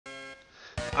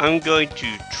I'm going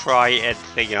to try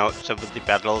editing out some of the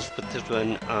battles with this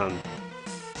one.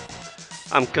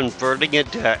 I'm converting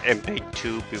it to MPEG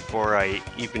 2 before I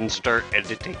even start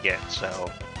editing it, so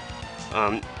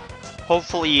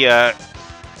hopefully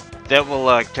that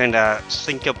will kind of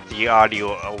sync up the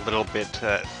audio a little bit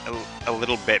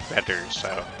better.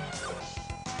 So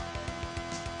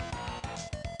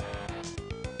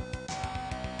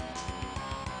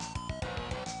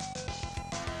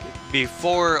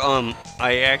before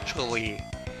I actually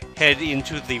head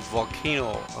into the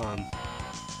volcano,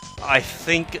 I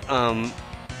think I'm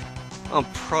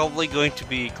probably going to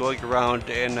be going around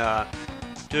and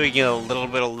doing a little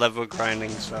bit of level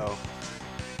grinding. So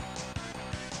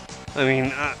I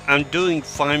mean, I'm doing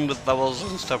fine with levels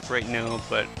and stuff right now,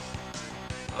 but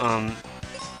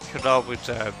could always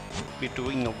be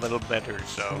doing a little better.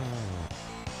 So.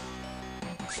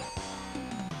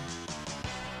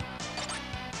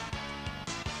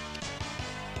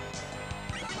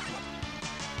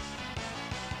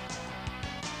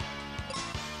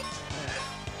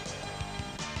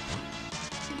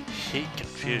 Heat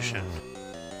confusion.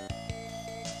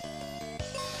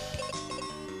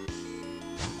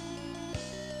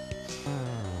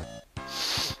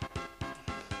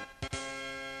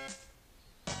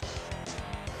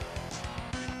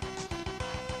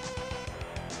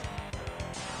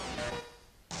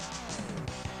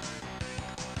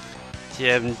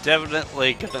 Yeah, I'm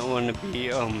definitely gonna want to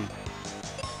be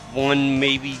one,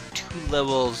 maybe 2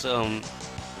 levels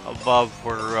above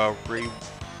where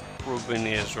Ruben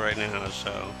is right now.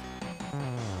 So,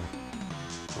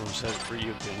 what's that for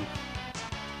you, Ben?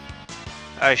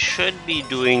 I should be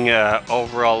doing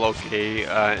overall okay.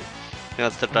 Now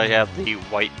that I have the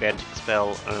white magic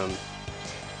spell.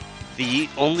 The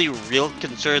only real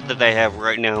concern that I have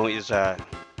right now is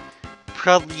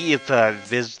probably if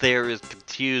Viz there is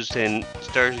confused and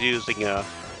starts using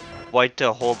white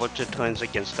a whole bunch of times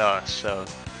against us. So,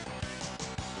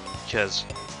 because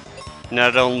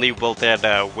not only will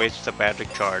that waste the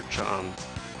magic charge,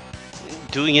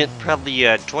 doing it probably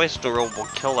twice in a row will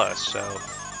kill us. So.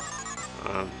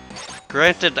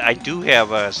 Granted, I do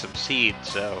have some seeds,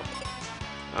 so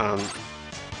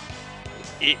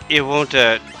it won't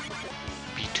be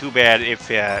too bad if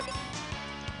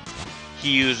he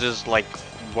uses like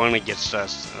one against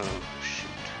us. Oh shoot!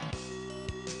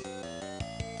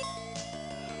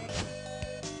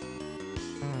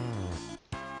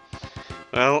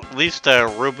 Well, at least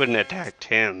Ruben attacked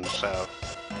him, so.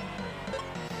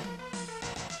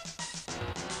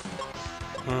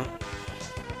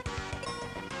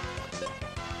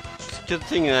 Good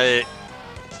thing I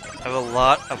have a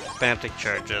lot of magic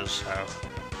charges, so.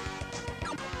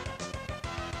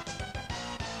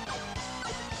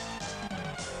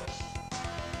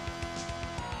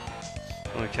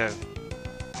 Okay.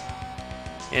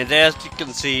 And as you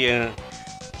can see,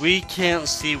 we can't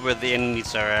see where the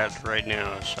enemies are at right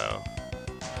now, so.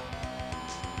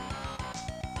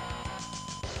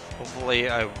 Hopefully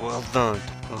I will not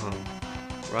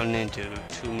run into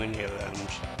too many of them,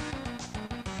 so.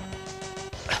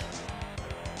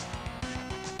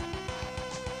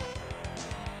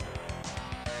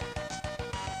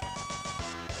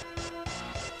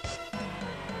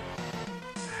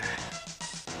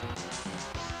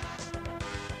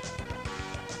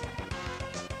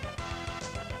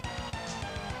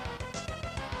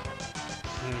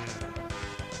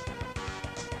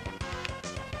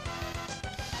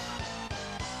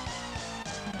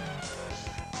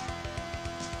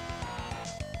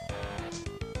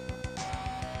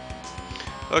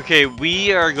 Okay,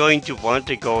 we are going to want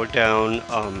to go down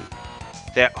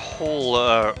that hole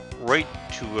right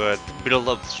to the middle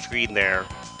of the screen there.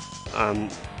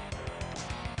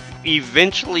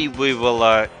 Eventually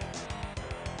we'll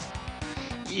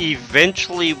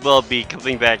be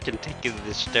coming back and taking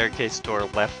the staircase door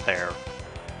left there.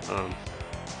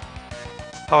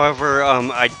 However,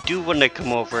 I do want to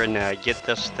come over and get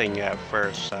this thing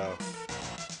first, so.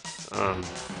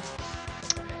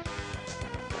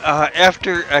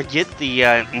 After I get the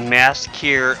mask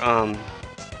here,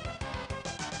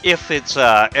 if it's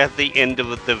at the end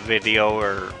of the video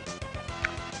or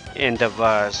end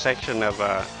of section of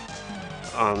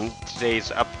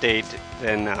today's update,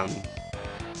 then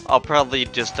I'll probably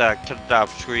just cut it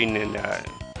off screen and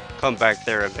come back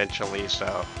there eventually.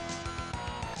 So,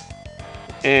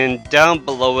 and down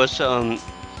below us,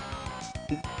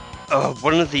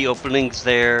 one of the openings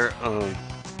there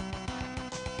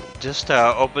just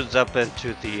opens up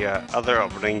into the other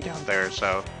opening down there.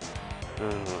 So,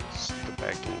 let's go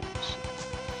back and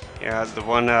yeah, the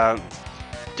one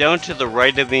down to the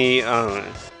right of me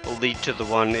will lead to the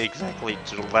one exactly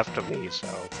to the left of me. So,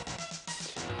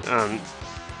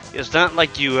 It's not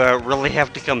like you really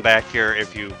have to come back here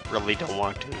if you really don't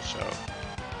want to, so.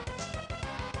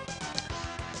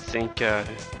 I think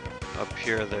up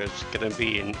here there's gonna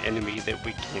be an enemy that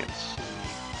we can't see.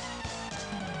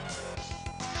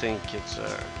 I think it's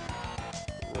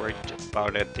right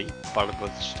about at the bottom of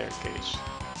the staircase.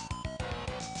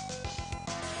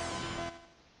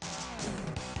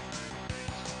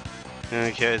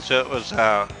 Okay, so it was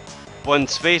one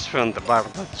space from the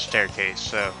bottom of the staircase,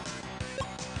 so.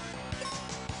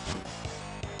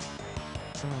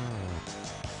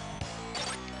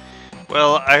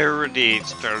 Well, I already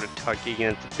started talking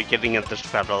at the beginning of this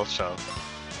battle, so.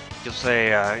 Because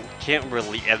I can't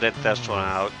really edit this one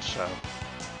out, so.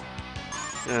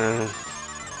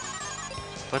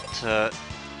 But I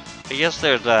guess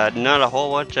there's not a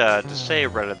whole bunch to say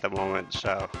right at the moment,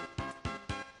 so.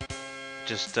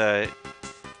 Just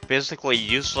basically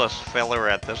useless filler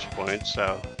at this point,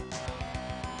 so.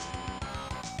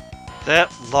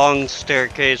 That long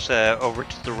staircase over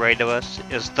to the right of us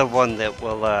is the one that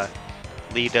will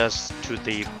lead us to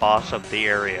the boss of the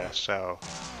area, so.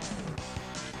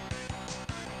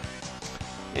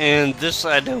 And this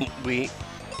item, we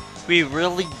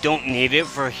really don't need it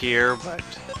for here, but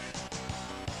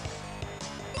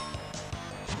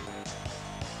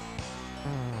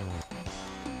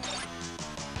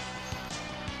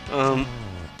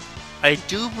I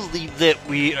do believe that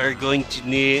we are going to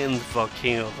need it in the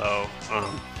volcano, though.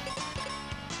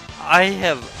 I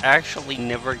have actually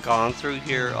never gone through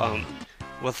here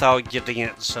without getting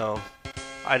it, so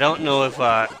I don't know if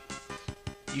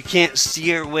you can't see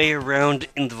your way around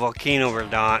in the volcano or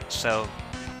not, so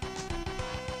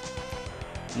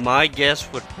my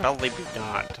guess would probably be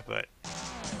not, but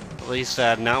at least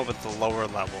not with the lower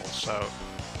level, so.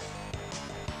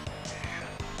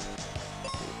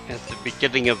 At the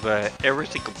beginning of every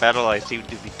single battle I seem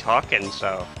to be talking,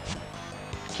 so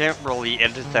can't really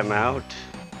edit them out.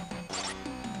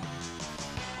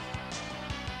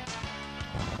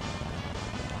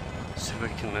 See if we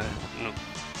can, no.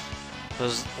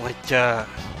 Those, like,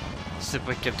 see if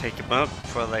we can take them out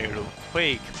before they go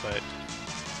quake, but.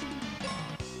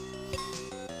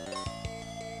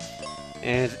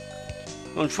 And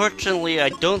unfortunately, I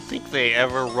don't think they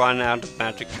ever run out of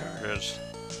magic charters.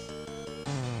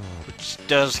 Which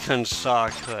does kind of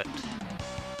suck, but.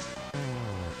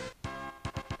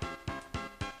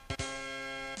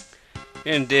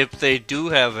 And if they do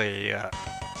have a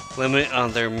limit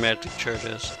on their magic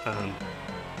charters,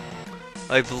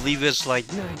 I believe it's like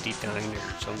 99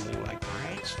 or something like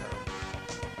that, so.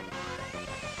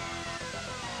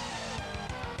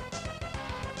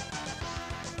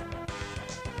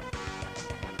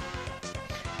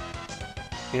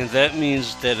 And that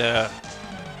means that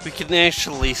we can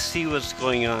actually see what's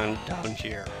going on down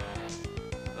here.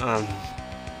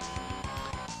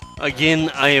 Again,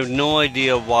 I have no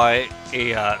idea why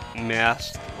a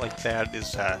mask like that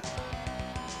is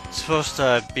supposed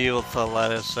to be able to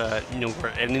let us know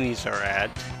where enemies are at.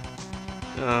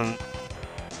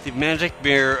 The magic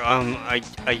mirror, I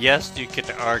guess you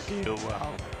could argue,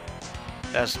 well,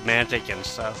 that's magic and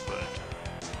stuff, but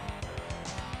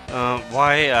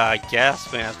why a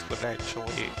gas mask would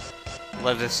actually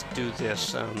let us do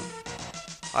this,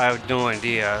 I have no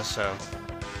idea, so.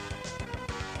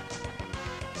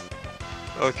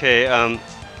 Okay,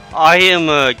 I am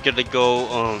gonna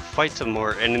go fight some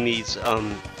more enemies.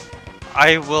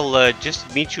 I will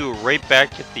just meet you right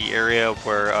back at the area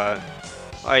where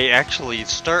I actually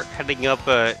start heading up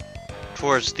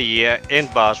towards the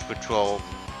end boss, which will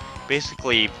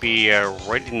basically be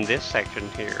right in this section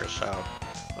here, so.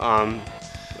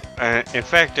 In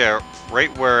fact,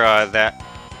 right where that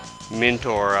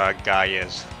mentor guy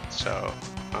is, so.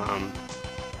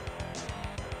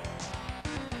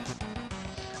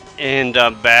 And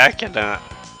I'm back and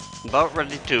about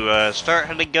ready to start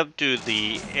heading up to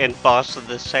the end boss of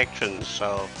this section,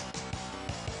 so.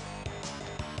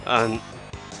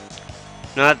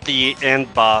 Not the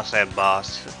end boss,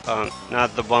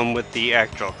 not the one with the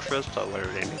actual crystal or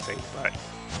anything, but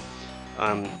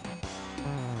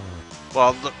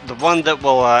well, the one that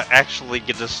will actually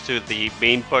get us to the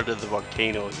main part of the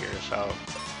volcano here, so.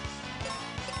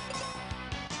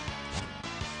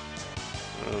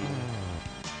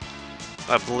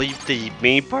 I believe the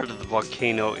main part of the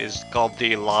volcano is called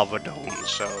the lava dome,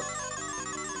 so.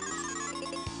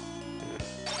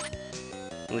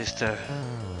 At least, okay.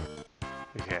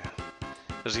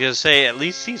 I was gonna say, at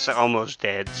least he's almost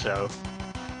dead, so.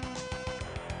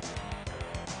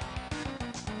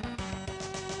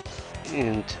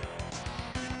 And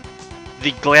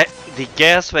the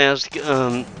gas mask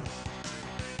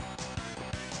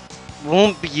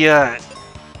won't be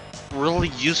really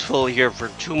useful here for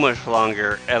too much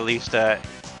longer, at least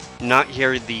not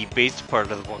here in the base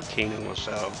part of the volcano,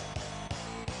 so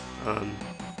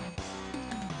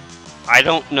I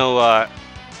don't know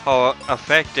how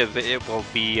effective it will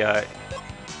be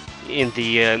in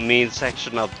the main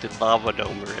section of the lava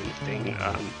dome or anything.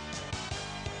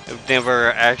 I've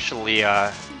never actually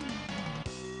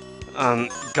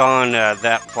gone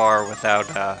that far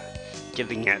without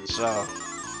getting it, so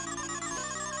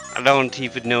I don't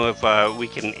even know if we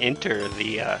can enter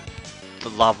the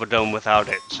lava dome without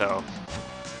it, so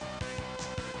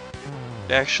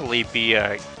it'd actually be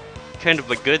kind of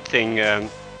a good thing.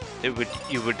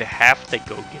 You would have to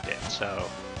go get it, so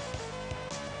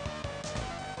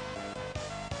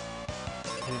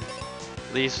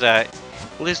at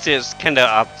least it's kind of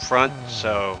up front,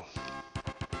 so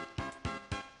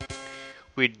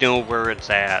we know where it's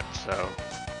at, so.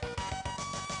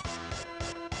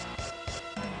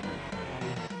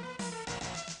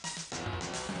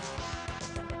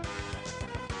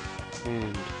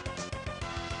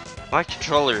 My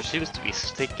controller seems to be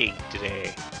sticking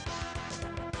today.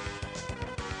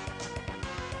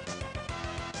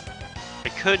 I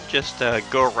could just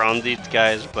go around these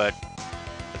guys, but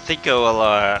I think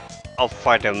I'll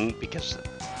fight them because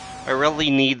I really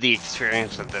need the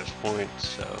experience at this point,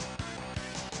 so.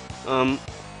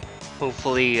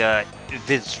 Hopefully,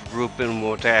 Vince Rubin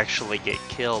won't actually get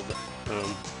killed.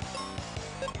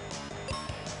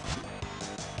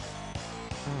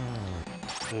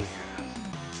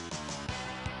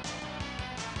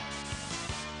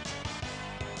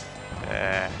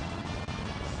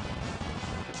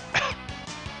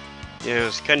 Yeah, I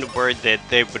was kind of worried that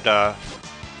they would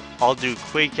all do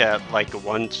Quake at like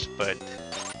once, but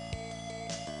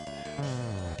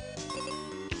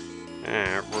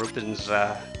Rubin's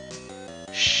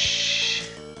shh.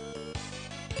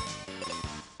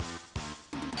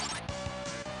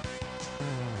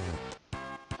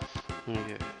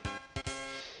 Okay.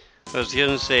 I was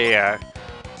gonna say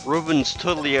Rubin's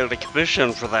totally out of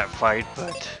commission for that fight,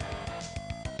 but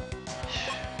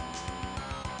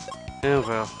oh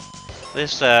well.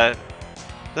 This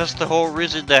that's the whole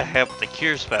reason to have the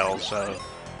cure spell, so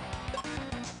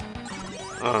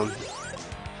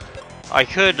I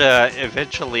could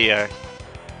eventually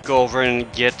go over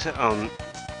and get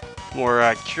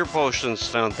more cure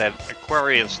potions now that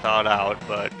Aquarius thought out,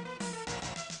 but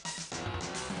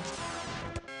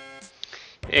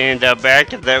and back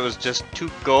that was just 2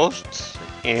 ghosts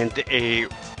and a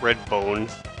red bone.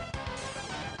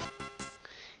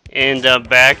 And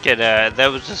back at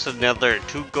that was just another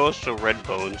 2 ghosts of red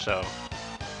bone, so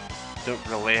don't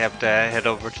really have to head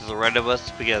over to the right of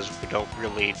us because we don't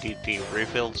really need the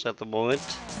refills at the moment.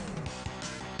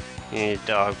 And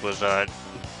dog was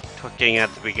talking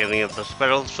at the beginning of this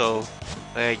battle, so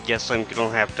I guess I'm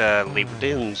gonna have to leave it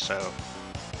in, so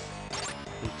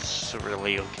it's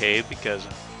really okay because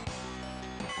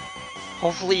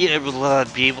hopefully I will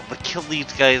be able to kill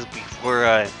these guys before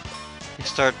they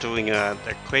start doing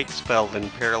their Quake spell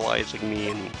and paralyzing me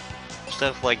and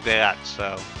stuff like that,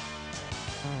 so.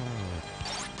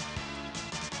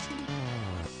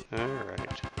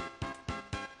 Alright.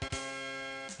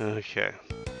 Okay.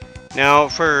 Now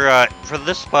for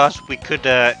this boss we could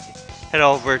head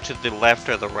over to the left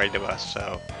or the right of us,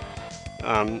 so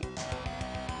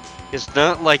it's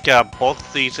not like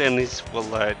both these enemies will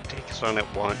take us on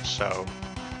at once, so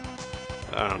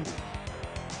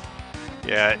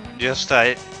yeah, just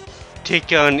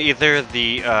take on either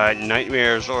the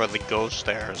nightmares or the ghosts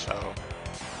there, so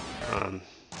I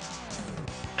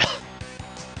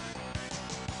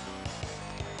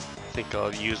think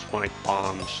I'll use my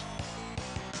bombs.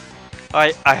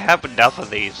 I have enough of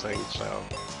these things, so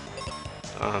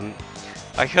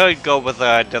I could go with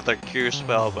another cure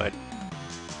spell, but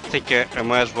I think I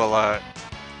might as well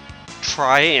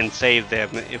try and save them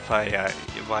if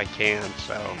I can,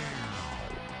 so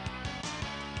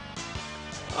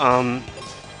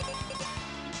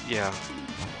yeah,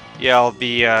 I'll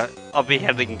be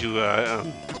heading to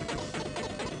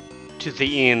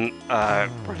the inn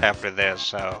right after this,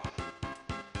 so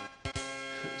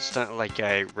it's not like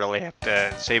I really have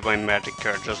to save my magic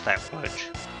card just that much.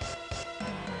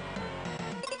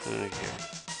 Okay.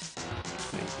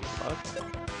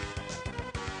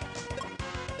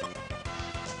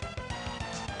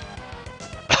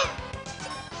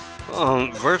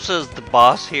 Versus the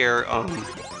boss here,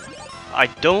 I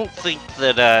don't think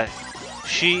that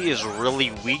she is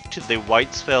really weak to the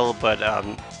white spell, but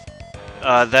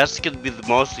that's gonna be the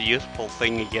most useful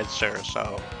thing against her,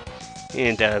 so.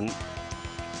 And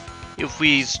if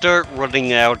we start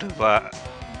running out of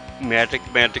magic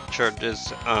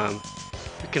charges,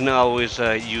 we can always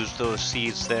use those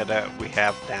seeds that we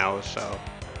have now, so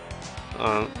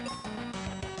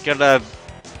gotta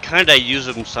kinda use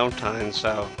them sometimes,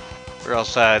 so or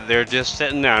else they're just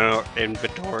sitting in our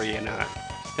inventory and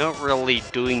not really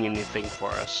doing anything for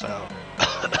us, so.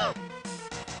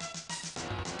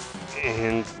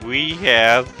 And we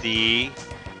have the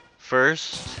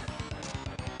first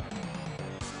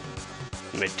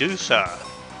Medusa.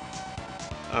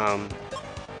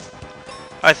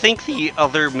 I think the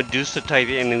other Medusa type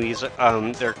enemies,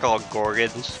 they're called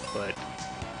Gorgons, but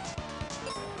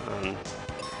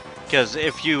because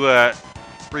if you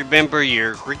remember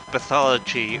your Greek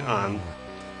mythology,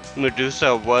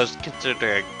 Medusa was considered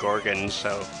a Gorgon,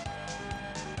 so.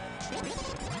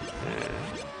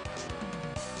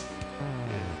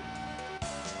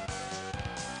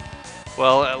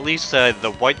 Well, at least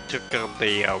the white took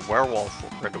the werewolf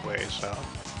right away, so.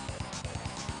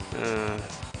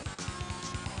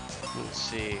 Let's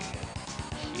see.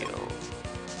 Heal.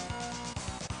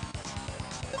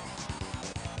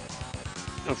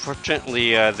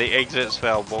 Unfortunately, the exit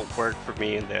spell won't work for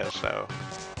me in this, so.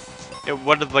 It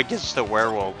would have against the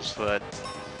werewolves, but.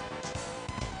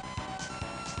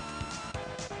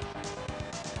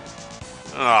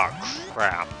 Oh,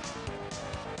 crap.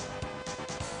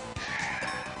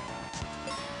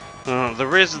 The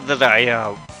reason that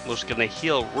I was gonna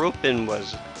heal Rupin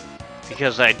was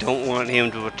because I don't want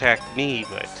him to attack me,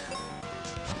 but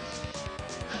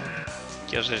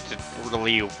guess it didn't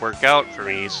really work out for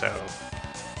me, so.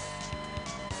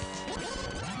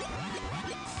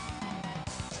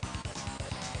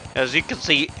 As you can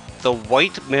see, the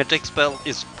white magic spell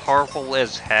is powerful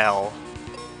as hell.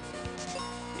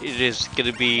 It is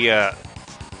gonna be, as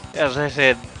I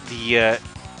said, the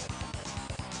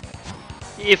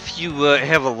if you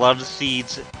have a lot of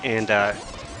seeds and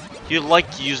you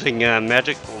like using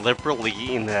magic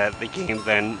liberally in the game,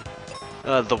 then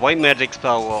the white magic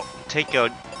spell will take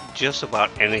out just about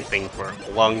anything for a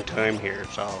long time here,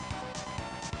 so.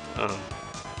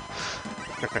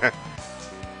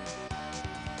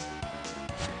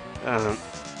 Oh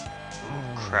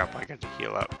crap, I got to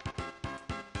heal up.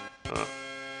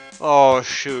 Oh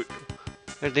shoot,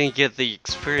 I didn't get the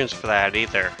experience for that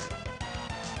either.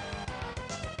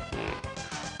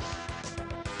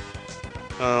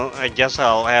 Well, I guess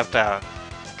I'll have to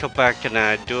come back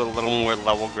and do a little more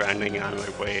level grinding on my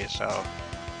way, so.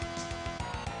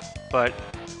 But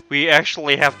we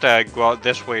actually have to go out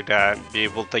this way to be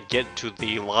able to get to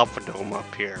the lava dome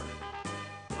up here.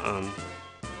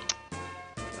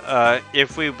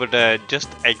 If we would just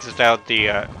exit out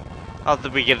the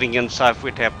beginning and stuff,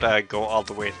 we'd have to go all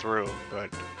the way through, but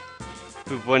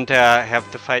we wouldn't have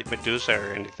to fight Medusa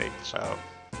or anything, so.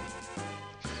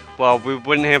 Well, we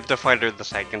wouldn't have to fight her the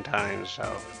second time,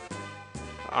 so.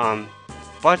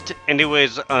 But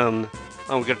anyways, I'm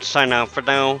gonna sign out for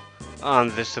now.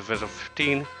 This is Visual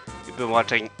 15. You've been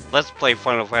watching Let's Play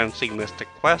Final Fantasy Mystic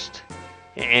Quest,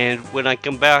 and when I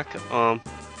come back,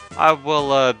 I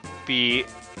will be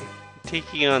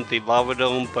taking on the lava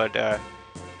dome, but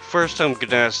first I'm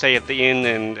gonna stay at the inn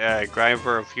and grind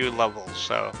for a few levels.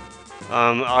 So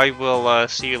I will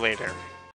see you later.